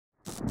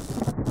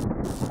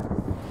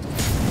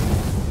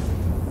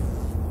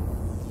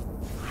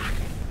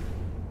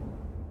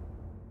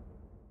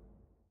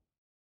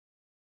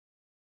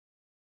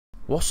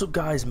What's up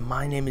guys,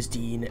 my name is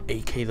Dean,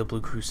 aka the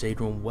Blue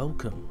Crusader, and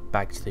welcome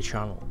back to the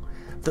channel.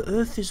 The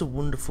Earth is a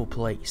wonderful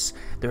place.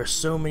 There are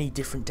so many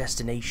different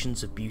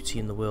destinations of beauty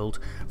in the world,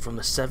 from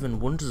the 7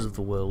 wonders of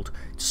the world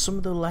to some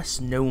of the less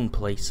known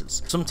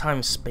places.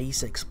 Sometimes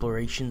space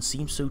exploration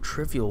seems so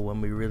trivial when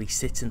we really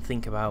sit and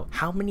think about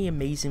how many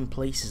amazing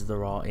places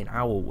there are in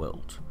our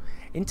world.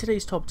 In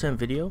today's top 10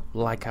 video,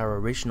 like our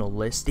original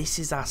list, this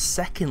is our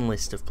second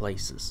list of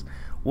places.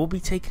 We'll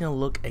be taking a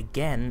look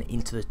again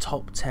into the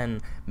top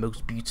 10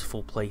 most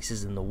beautiful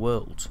places in the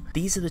world.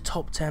 These are the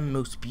top 10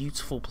 most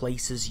beautiful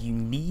places you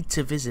need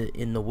to visit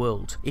in the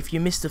world. If you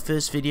missed the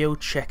first video,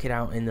 check it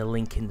out in the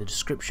link in the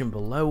description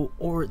below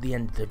or at the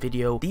end of the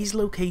video. These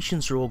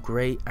locations are all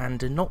great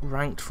and are not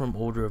ranked from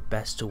order of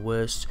best to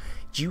worst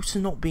due to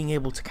not being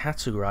able to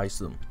categorize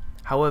them.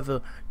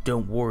 However,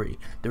 don't worry,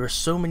 there are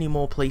so many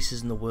more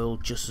places in the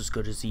world just as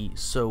good as these,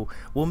 so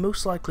we'll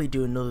most likely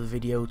do another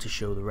video to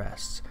show the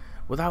rest.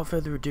 Without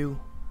further ado,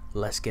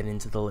 let's get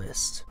into the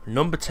list.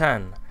 Number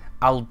 10.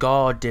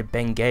 Algar de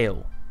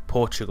Benguela,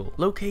 Portugal.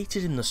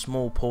 Located in the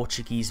small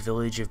Portuguese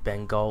village of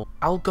Bengal,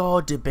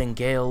 Algar de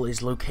Benguela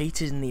is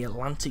located in the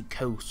Atlantic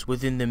coast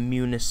within the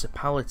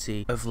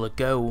municipality of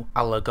Lagoa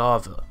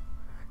Algarve.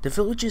 The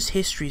village's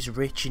history is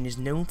rich and is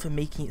known for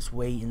making its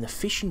way in the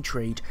fishing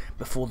trade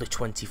before the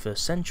 21st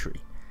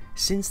century.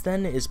 Since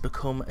then it has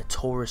become a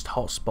tourist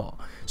hotspot,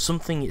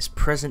 something its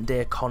present day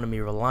economy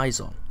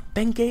relies on.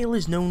 Benguela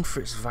is known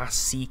for its vast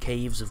sea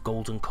caves of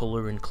golden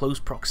colour in close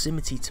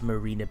proximity to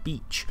Marina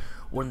Beach,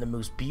 one of the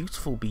most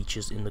beautiful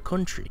beaches in the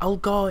country.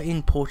 Algar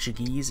in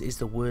Portuguese is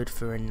the word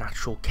for a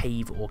natural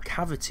cave or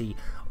cavity,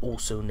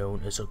 also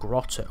known as a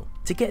grotto.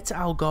 To get to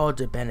Algar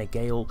de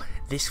Benguela,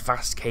 this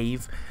vast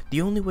cave,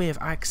 the only way of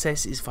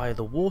access is via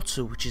the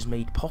water, which is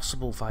made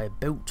possible via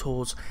boat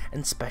tours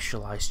and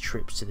specialised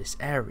trips to this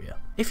area.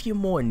 If you're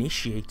more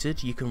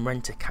initiated, you can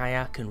rent a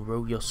kayak and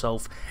row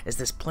yourself, as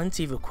there's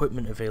plenty of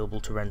equipment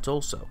available to rent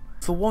also.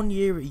 For 1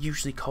 year it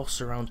usually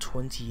costs around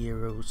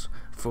 €20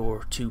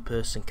 for a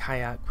 2-person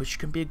kayak, which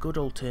can be a good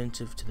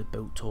alternative to the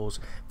boat tours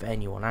for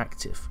anyone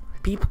active.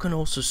 People can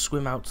also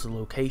swim out to the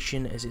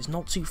location as it's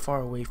not too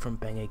far away from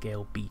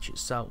Benguela beach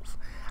itself.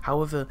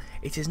 However,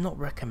 it is not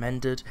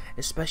recommended,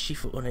 especially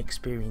for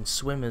unexperienced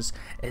swimmers,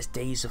 as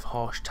days of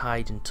harsh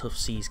tide and tough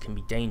seas can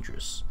be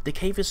dangerous. The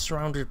cave is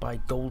surrounded by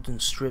golden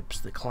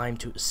strips that climb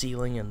to its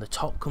ceiling, and the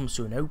top comes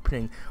to an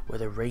opening where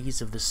the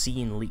rays of the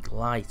sea leak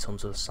light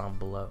onto the sand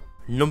below.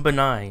 Number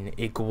 9.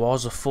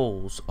 Iguazu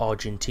Falls,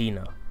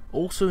 Argentina.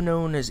 Also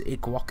known as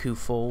Iguazu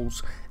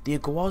Falls, the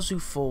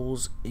Iguazu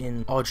Falls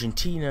in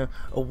Argentina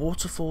are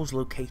waterfalls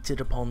located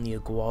upon the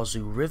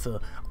Iguazu River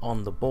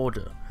on the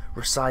border,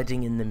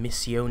 residing in the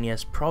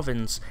Misiones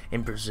province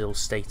in Brazil's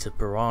state of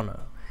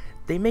Parana.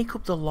 They make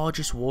up the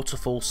largest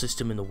waterfall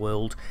system in the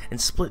world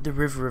and split the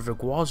river of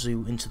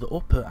Iguazu into the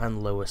upper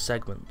and lower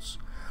segments.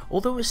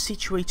 Although it's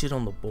situated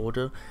on the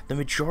border, the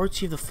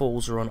majority of the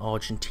falls are on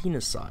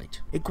Argentina's side.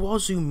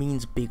 Iguazu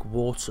means big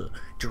water,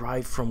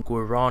 derived from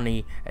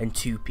Guarani and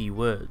Tupi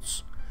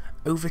words.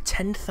 Over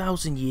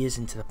 10,000 years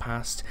into the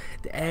past,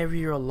 the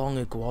area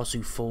along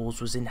Iguazu Falls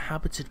was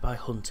inhabited by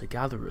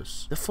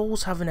hunter-gatherers. The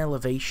falls have an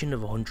elevation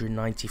of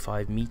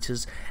 195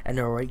 meters and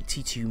are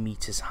 82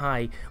 meters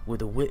high,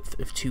 with a width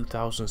of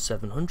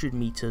 2,700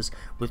 meters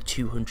with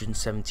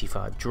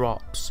 275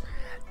 drops.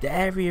 The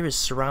area is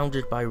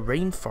surrounded by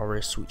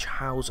rainforests which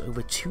house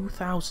over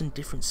 2,000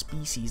 different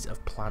species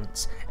of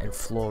plants and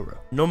flora.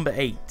 Number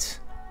 8.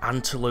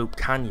 Antelope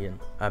Canyon,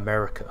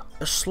 America.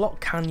 A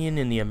slot canyon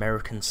in the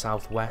American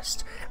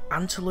Southwest,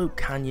 Antelope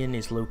Canyon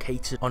is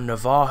located on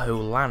Navajo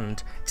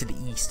land to the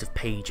east of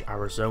Page,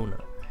 Arizona.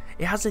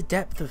 It has a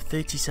depth of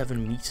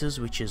 37 meters,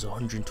 which is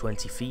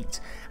 120 feet,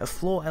 a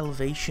floor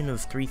elevation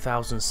of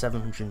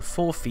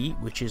 3,704 feet,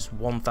 which is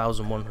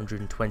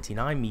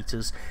 1,129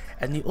 meters,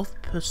 and the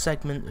upper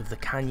segment of the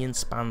canyon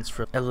spans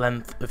for a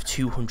length of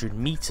 200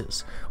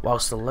 meters,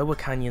 whilst the lower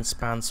canyon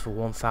spans for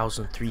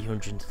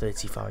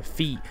 1,335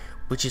 feet,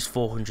 which is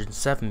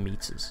 407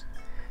 meters.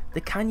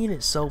 The canyon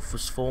itself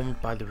was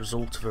formed by the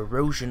result of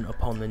erosion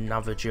upon the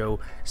Navajo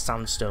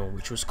sandstone,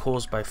 which was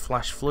caused by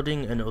flash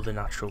flooding and other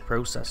natural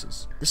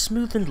processes. The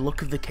smoothened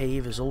look of the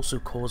cave is also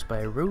caused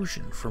by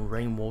erosion from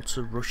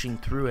rainwater rushing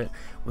through it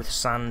with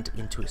sand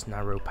into its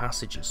narrow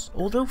passages.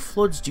 Although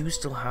floods do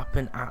still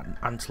happen at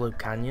Antelope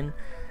Canyon,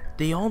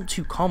 they aren't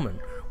too common,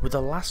 with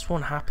the last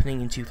one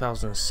happening in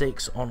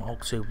 2006 on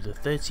October the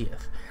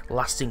 30th,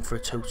 lasting for a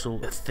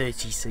total of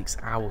 36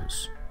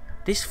 hours.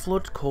 This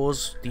flood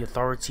caused the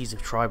authorities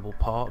of Tribal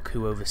Park,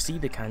 who oversee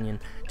the canyon,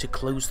 to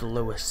close the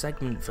lower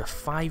segment for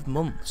 5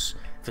 months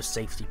for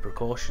safety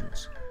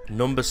precautions.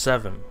 Number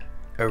 7.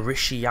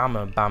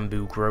 Arashiyama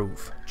Bamboo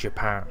Grove,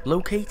 Japan.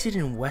 Located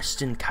in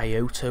western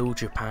Kyoto,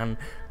 Japan,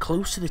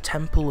 close to the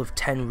temple of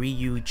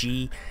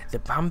Tenryuji, the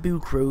bamboo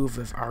grove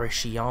of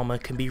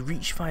Arashiyama can be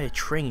reached via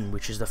train,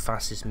 which is the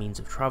fastest means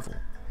of travel.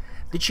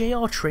 The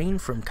JR train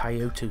from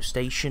Kyoto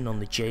Station on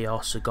the JR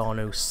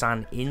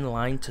Sugano-san In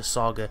line to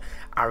Saga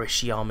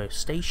Arashiyama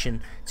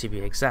Station to be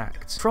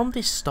exact. From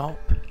this stop,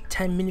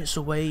 10 minutes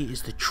away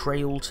is the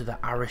trail to the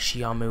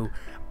Arashiyama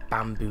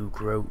Bamboo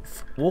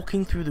Grove.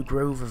 Walking through the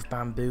grove of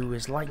bamboo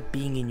is like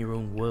being in your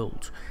own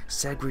world,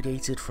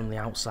 segregated from the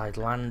outside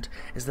land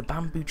as the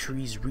bamboo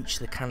trees reach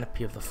the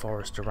canopy of the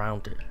forest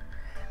around it.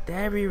 The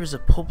area is a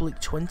public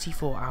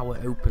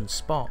 24-hour open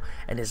spot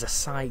and is a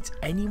site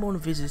anyone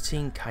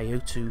visiting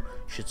Kyoto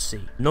should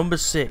see. Number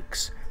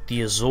 6.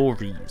 The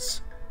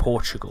Azores,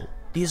 Portugal.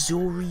 The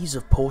Azores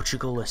of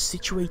Portugal are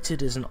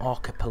situated as an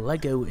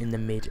archipelago in the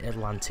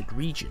mid-Atlantic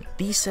region.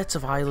 These set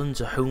of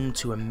islands are home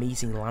to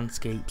amazing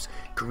landscapes,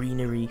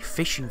 greenery,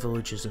 fishing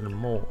villages and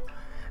more.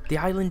 The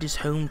island is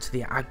home to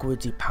the Agua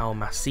de Pau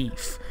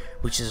Massif,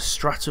 which is a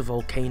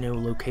stratovolcano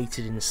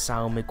located in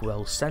São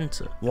Miguel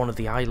Center, one of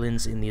the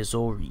islands in the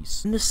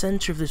Azores. In the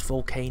center of this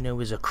volcano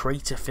is a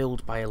crater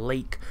filled by a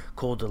lake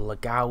called the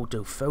Lagoa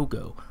do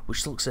Fogo,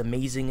 which looks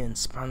amazing and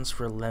spans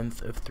for a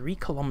length of 3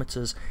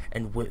 kilometers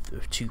and width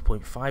of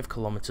 2.5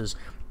 kilometers,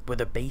 with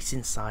a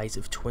basin size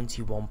of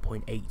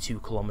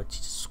 21.82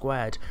 kilometers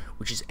squared,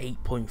 which is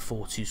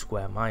 8.42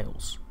 square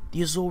miles.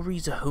 The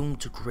Azores are home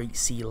to great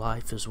sea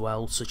life as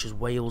well, such as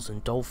whales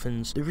and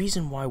dolphins, the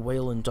reason why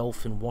whale and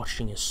dolphin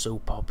watching is so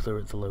popular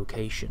at the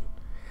location.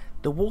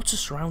 The water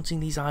surrounding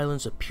these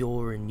islands are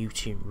pure and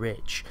nutrient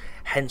rich,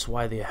 hence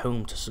why they are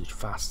home to such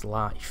vast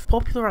life.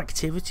 Popular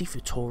activity for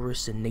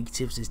tourists and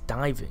natives is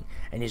diving,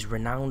 and is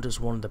renowned as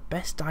one of the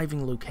best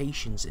diving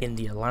locations in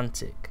the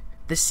Atlantic.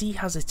 The sea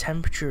has a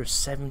temperature of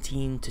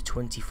 17 to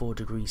 24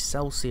 degrees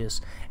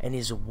Celsius and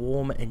is a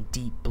warm and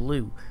deep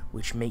blue,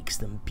 which makes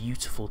them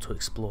beautiful to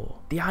explore.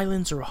 The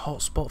islands are a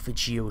hotspot for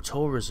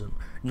geotourism,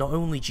 not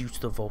only due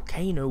to the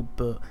volcano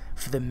but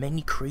for the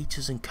many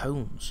craters and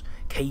cones,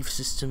 cave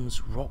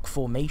systems, rock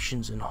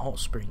formations and hot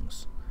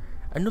springs.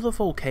 Another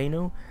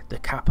volcano, the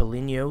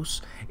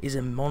Capelinos, is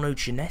a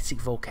monogenetic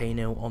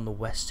volcano on the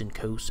western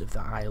coast of the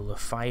Isle of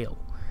Faial,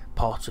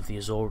 part of the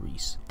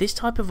Azores. This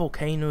type of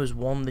volcano is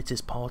one that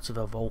is part of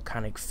a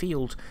volcanic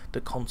field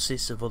that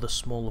consists of other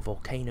smaller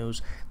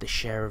volcanoes that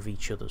share of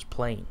each other's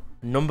plane.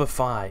 Number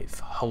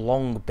 5.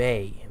 Halong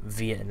Bay,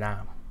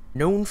 Vietnam.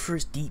 Known for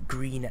its deep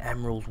green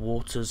emerald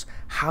waters,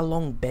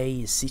 Halong Bay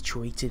is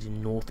situated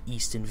in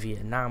northeastern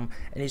Vietnam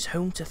and is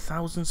home to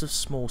thousands of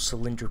small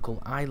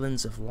cylindrical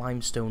islands of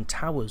limestone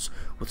towers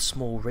with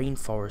small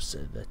rainforests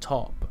at their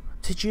top.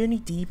 To journey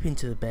deep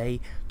into the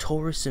bay,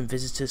 tourists and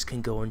visitors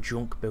can go on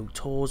junk boat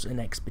tours and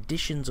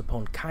expeditions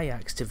upon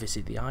kayaks to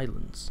visit the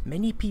islands.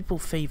 Many people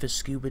favour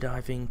scuba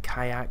diving,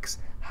 kayaks,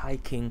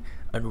 hiking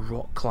and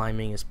rock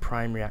climbing as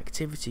primary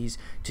activities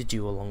to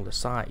do along the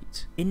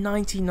site. In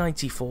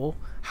 1994,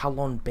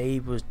 Halong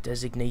Bay was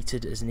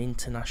designated as an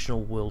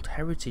International World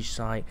Heritage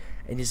Site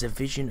and is a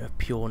vision of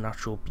pure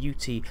natural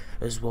beauty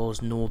as well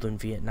as northern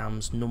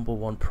Vietnam's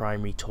 #1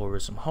 primary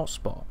tourism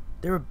hotspot.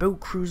 There are boat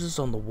cruises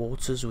on the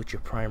waters which are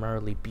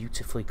primarily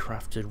beautifully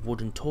crafted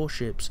wooden tour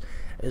ships,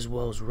 as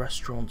well as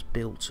restaurants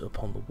built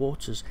upon the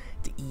waters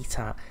to eat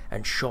at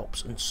and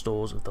shops and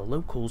stores of the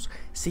locals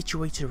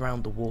situated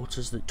around the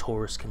waters that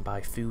tourists can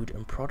buy food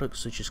and products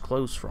such as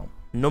clothes from.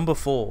 Number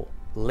 4.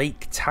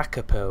 Lake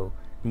Tekapo,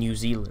 New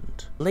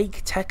Zealand.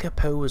 Lake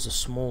Tekapo is a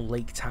small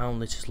lake town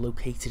that is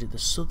located at the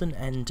southern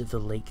end of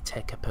the Lake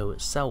Tekapo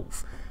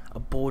itself, a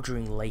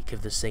bordering lake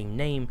of the same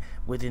name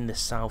within the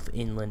South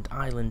Inland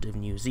Island of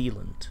New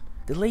Zealand.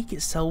 The lake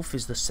itself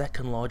is the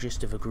second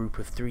largest of a group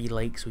of 3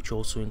 lakes which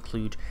also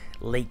include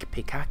Lake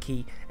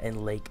Pikaki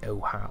and Lake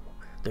Ohau,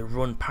 that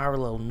run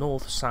parallel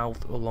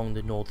north-south along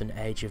the northern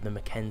edge of the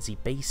Mackenzie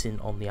Basin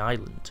on the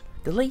island.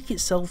 The lake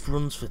itself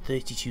runs for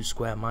 32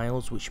 square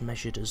miles, which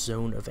measured a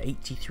zone of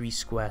 83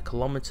 square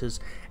kilometers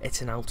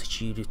at an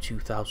altitude of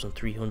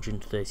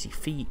 2,330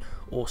 feet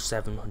or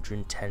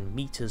 710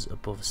 meters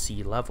above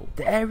sea level.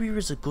 The area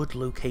is a good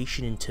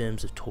location in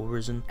terms of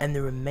tourism, and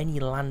there are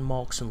many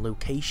landmarks and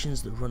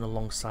locations that run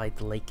alongside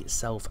the lake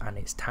itself and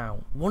its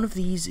town. One of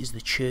these is the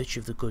Church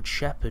of the Good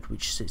Shepherd,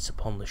 which sits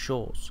upon the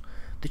shores.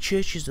 The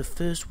church is the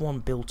first one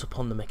built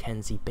upon the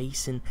Mackenzie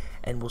Basin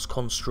and was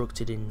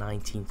constructed in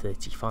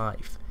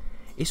 1935.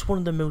 It's one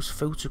of the most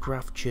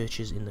photographed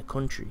churches in the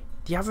country.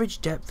 The average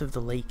depth of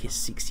the lake is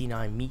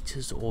 69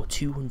 meters or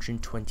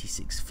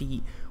 226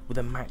 feet, with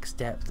a max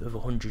depth of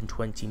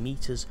 120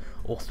 meters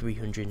or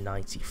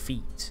 390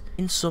 feet.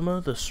 In summer,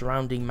 the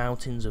surrounding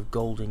mountains are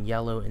golden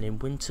yellow, and in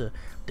winter,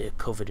 they are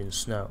covered in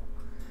snow.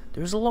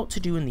 There is a lot to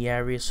do in the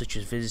area, such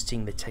as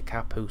visiting the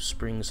Tekapo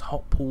Springs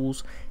hot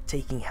pools,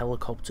 taking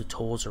helicopter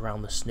tours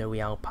around the snowy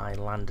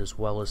alpine land, as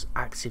well as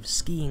active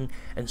skiing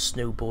and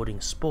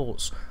snowboarding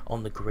sports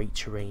on the great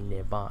terrain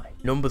nearby.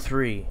 Number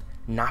 3.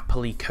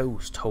 Napali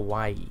Coast,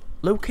 Hawaii.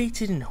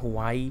 Located in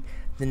Hawaii,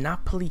 the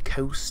Napali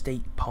Coast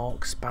State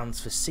Park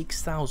spans for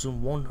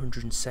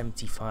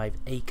 6,175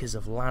 acres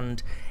of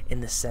land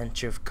in the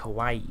center of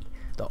Kauai,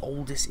 the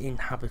oldest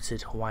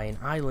inhabited Hawaiian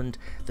island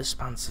that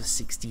spans for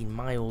 16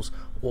 miles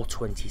or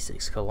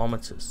 26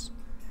 kilometers.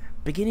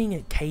 Beginning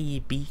at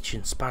Kei Beach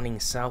and spanning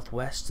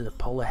southwest to the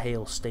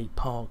Polahale State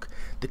Park,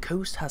 the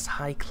coast has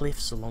high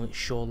cliffs along its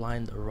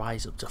shoreline that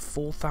rise up to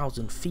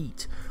 4,000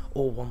 feet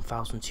or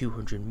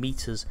 1,200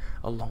 meters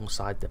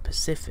alongside the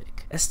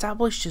Pacific.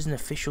 Established as an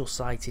official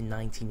site in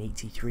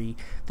 1983,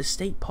 the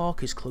state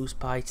park is close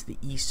by to the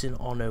Eastern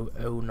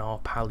Ono-Onar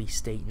Pali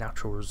State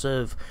Natural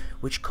Reserve,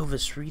 which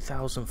covers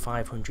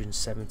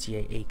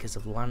 3,578 acres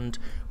of land,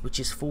 which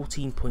is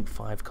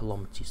 14.5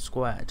 kilometers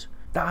squared.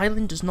 The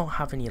island does not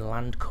have any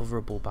land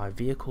coverable by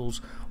vehicles,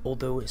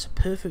 although it's a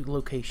perfect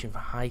location for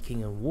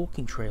hiking and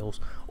walking trails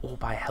or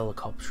by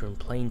helicopter and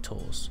plane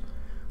tours.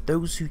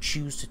 Those who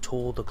choose to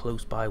tour the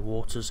close by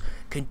waters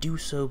can do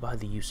so by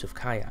the use of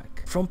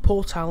kayak. From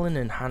Port Allen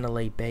and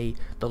Hanalei Bay,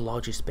 the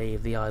largest bay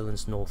of the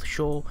island's north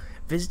shore,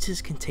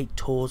 visitors can take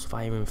tours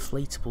via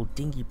inflatable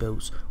dinghy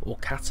boats or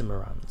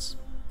catamarans.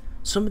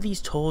 Some of these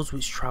tours,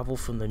 which travel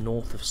from the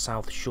north of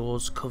south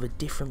shores, cover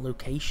different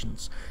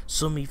locations,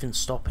 some even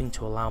stopping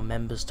to allow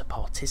members to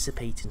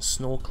participate in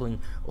snorkeling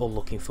or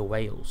looking for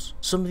whales.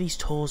 Some of these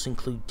tours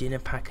include dinner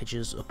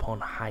packages upon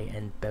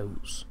high-end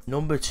boats.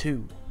 Number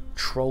 2.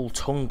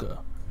 Trolltunga,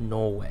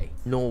 Norway.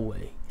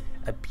 Norway,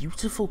 a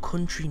beautiful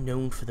country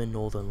known for the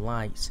northern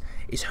lights,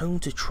 is home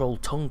to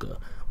Trolltunga,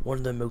 one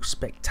of the most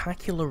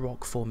spectacular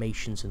rock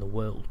formations in the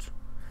world.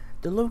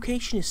 The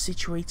location is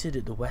situated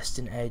at the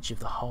western edge of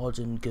the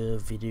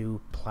Hardangervidda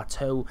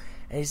Plateau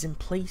and is in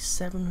place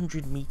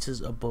 700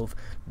 meters above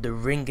the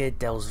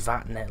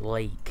Ringerdalsvatnet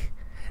Lake.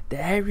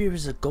 The area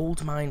is a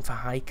gold mine for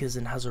hikers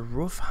and has a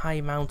rough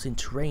high mountain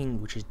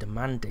terrain which is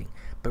demanding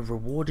but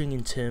rewarding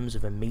in terms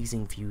of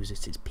amazing views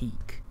at its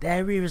peak. The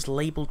area is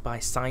labelled by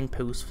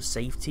signposts for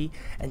safety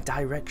and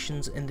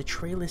directions, and the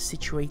trail is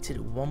situated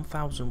at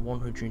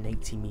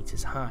 1,180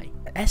 meters high.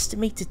 The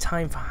estimated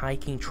time for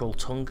hiking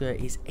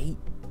Trolltunga is 8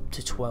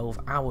 to 12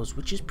 hours,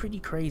 which is pretty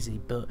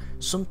crazy, but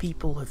some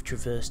people have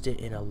traversed it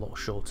in a lot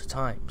shorter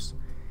times.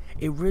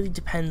 It really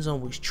depends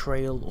on which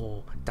trail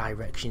or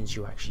directions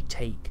you actually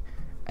take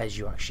as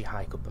you actually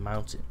hike up the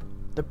mountain.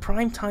 The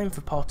prime time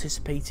for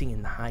participating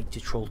in the hike to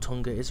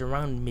Trolltunga is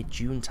around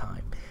mid-June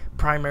time,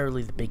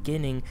 primarily the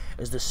beginning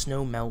as the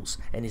snow melts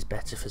and is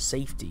better for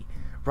safety,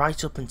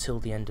 right up until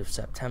the end of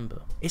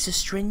September. It's a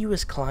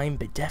strenuous climb,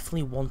 but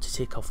definitely one to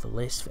tick off the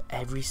list for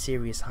every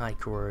serious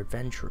hiker or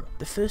adventurer.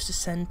 The first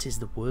ascent is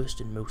the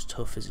worst and most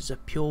tough, as it's a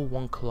pure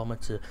 1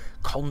 kilometer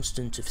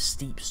constant of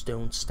steep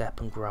stone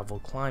step and gravel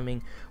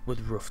climbing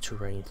with rough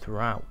terrain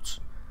throughout.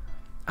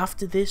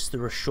 After this,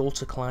 there are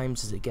shorter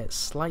climbs as it gets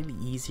slightly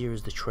easier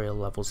as the trail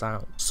levels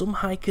out. Some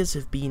hikers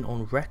have been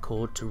on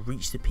record to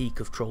reach the peak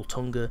of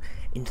Trolltunga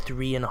in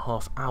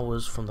 3.5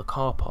 hours from the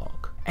car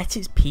park. At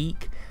its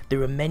peak,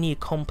 there are many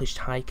accomplished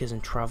hikers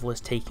and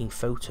travellers taking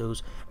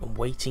photos and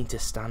waiting to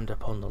stand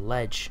up on the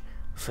ledge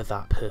for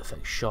that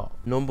perfect shot.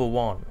 Number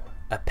 1.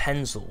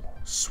 Appenzell,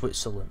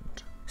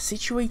 Switzerland.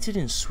 Situated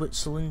in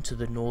Switzerland to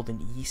the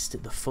northern east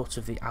at the foot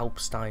of the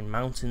Alpstein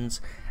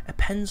Mountains,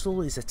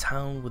 Appenzell is a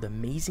town with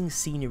amazing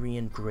scenery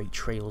and great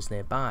trails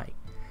nearby.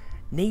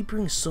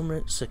 Neighbouring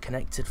summits are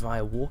connected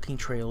via walking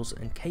trails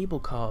and cable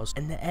cars,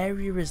 and the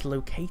area is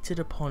located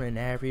upon an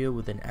area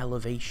with an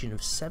elevation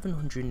of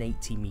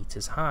 780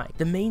 meters high.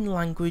 The main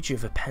language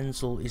of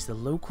Appenzell is the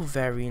local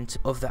variant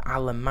of the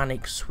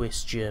Alemannic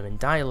Swiss-German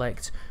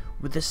dialect,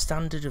 with the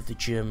standard of the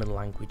German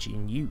language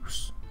in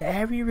use. The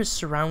area is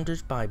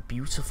surrounded by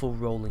beautiful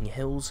rolling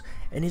hills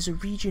and is a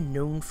region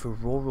known for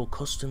rural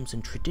customs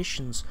and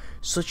traditions,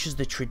 such as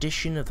the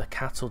tradition of the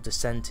cattle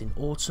descent in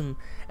autumn,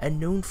 and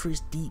known for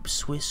its deep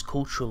Swiss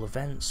cultural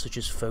events such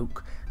as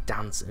folk,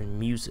 dance and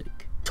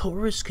music.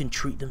 Tourists can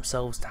treat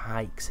themselves to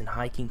hikes and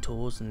hiking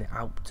tours in the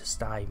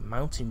Alpstein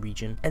mountain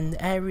region, and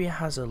the area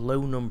has a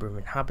low number of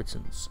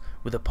inhabitants,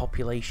 with a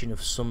population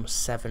of some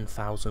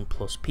 7,000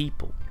 plus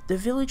people. The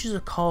village is a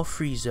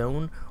car-free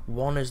zone,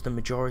 one as the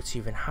majority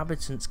of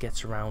inhabitants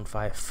get around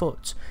via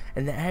foot,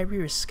 and the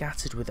area is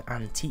scattered with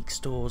antique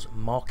stores,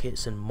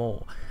 markets and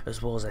more,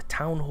 as well as a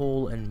town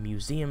hall and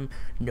museum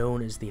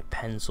known as the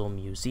Appenzell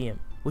Museum,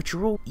 which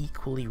are all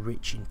equally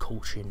rich in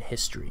culture and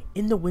history.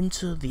 In the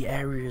winter, the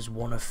area is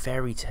one of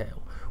fairy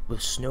tale,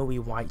 with snowy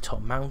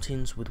white-top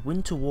mountains with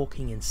winter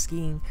walking and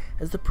skiing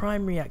as the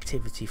primary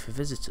activity for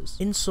visitors.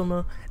 In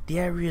summer, the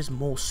area is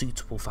more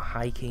suitable for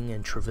hiking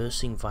and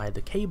traversing via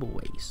the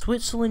cableways.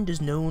 Switzerland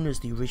is known as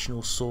the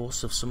original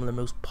source of some of the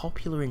most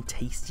popular and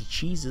tasty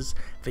cheeses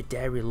for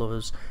dairy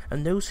lovers,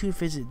 and those who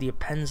visit the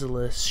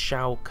Appenzeller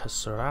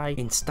Schaukäserei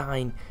in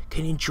Stein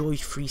can enjoy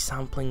free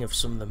sampling of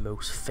some of the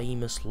most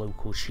famous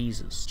local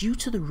cheeses. Due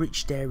to the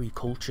rich dairy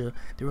culture,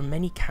 there are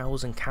many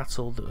cows and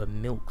cattle that are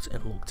milked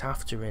and looked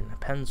after in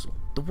Appenzell.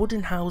 The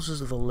wooden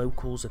houses of the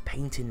locals are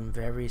painted in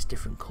various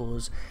different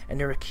colours and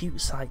are a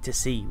cute sight to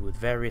see, with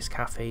various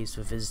cafes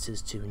for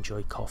visitors to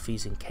enjoy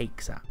coffees and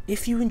cakes at.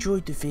 If you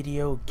enjoyed the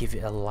video, give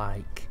it a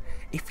like.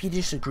 If you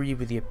disagree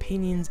with the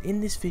opinions in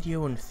this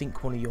video and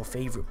think one of your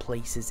favourite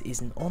places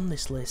isn't on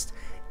this list,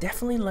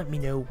 definitely let me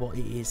know what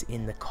it is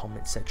in the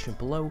comment section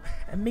below,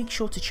 and make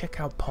sure to check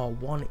out part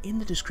 1 in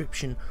the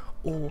description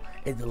or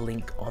at the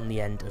link on the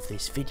end of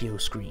this video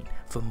screen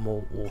for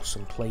more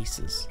awesome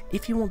places.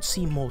 If you want to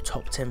see more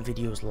top 10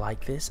 videos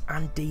like this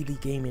and daily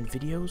gaming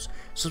videos,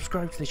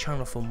 subscribe to the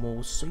channel for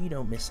more so you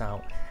don't miss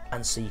out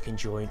and so you can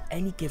join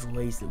any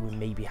giveaways that we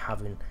may be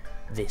having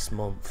this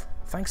month.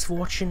 Thanks for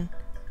watching,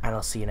 and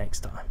I'll see you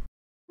next time.